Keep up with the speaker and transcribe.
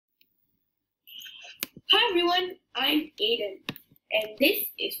Hi everyone, I'm Aayden, and this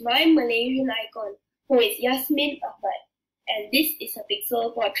is my Malaysian icon, who is Yasmin Ahmad, and this is a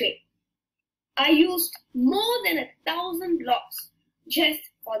pixel portrait. I used more than 1,000 blocks just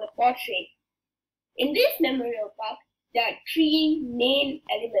for the portrait. In this memorial park, there are three main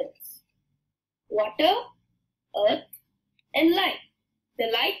elements: water, earth, and light.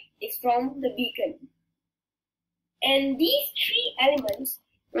 The light is from the beacon. And these three elements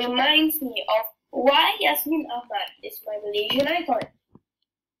reminds me of why Yasmin Ahmad is my Malaysian icon.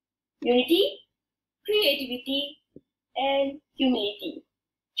 Unity, creativity, and humility.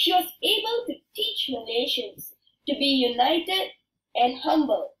 She was able to teach Malaysians to be united and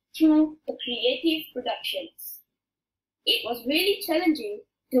humble through her creative productions. It was really challenging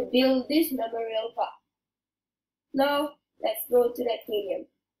to build this memorial park. Now, let's go to the Atheneum.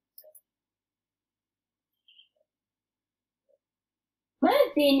 My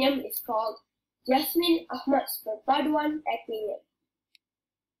Atheneum is called Yasmin Ahmad's Perpaduan Atheneum.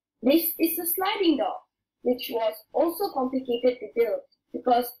 This is a sliding door, which was also complicated to build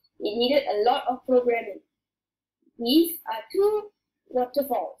because it needed a lot of programming. These are two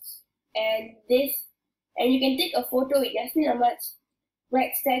waterfalls, and you can take a photo with Yasmin Ahmad's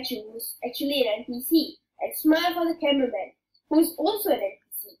wax statue, who's actually an NPC, and smile for the cameraman, who's also an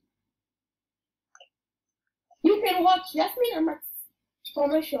NPC. You can watch Yasmin Ahmad's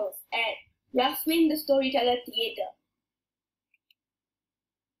commercials at Yasmin the Storyteller Theatre.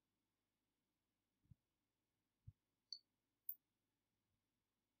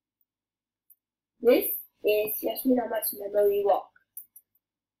 This is Yasmin Ahmad's memory walk.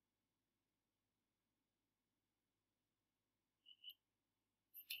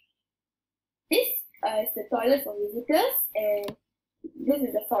 This is the toilet for visitors, and this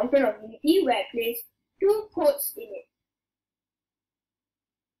is the fountain of unity where I placed two quotes in it.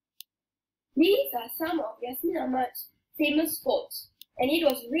 These are some of Yasmin Ahmad's famous quotes, and it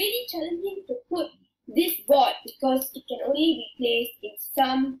was really challenging to put this board because it can only be placed in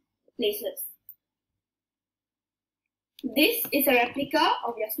some places. This is a replica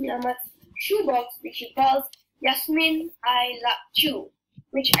of Yasmin Ahmad's shoebox, which she calls Yasmin I Love You,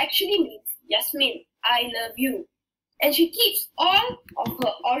 which actually means Yasmin, I love you. And she keeps all of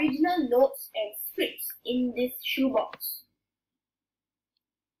her original notes and scripts in this shoebox.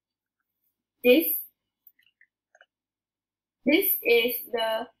 This is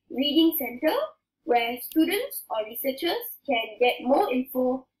the reading center where students or researchers can get more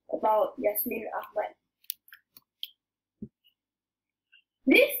info about Yasmin Ahmad.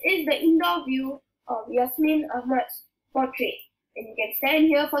 This is the indoor view of Yasmin Ahmad's portrait, and you can stand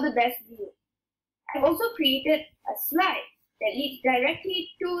here for the best view. I've also created a slide that leads directly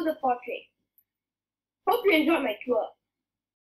to the portrait. Hope you enjoyed my tour.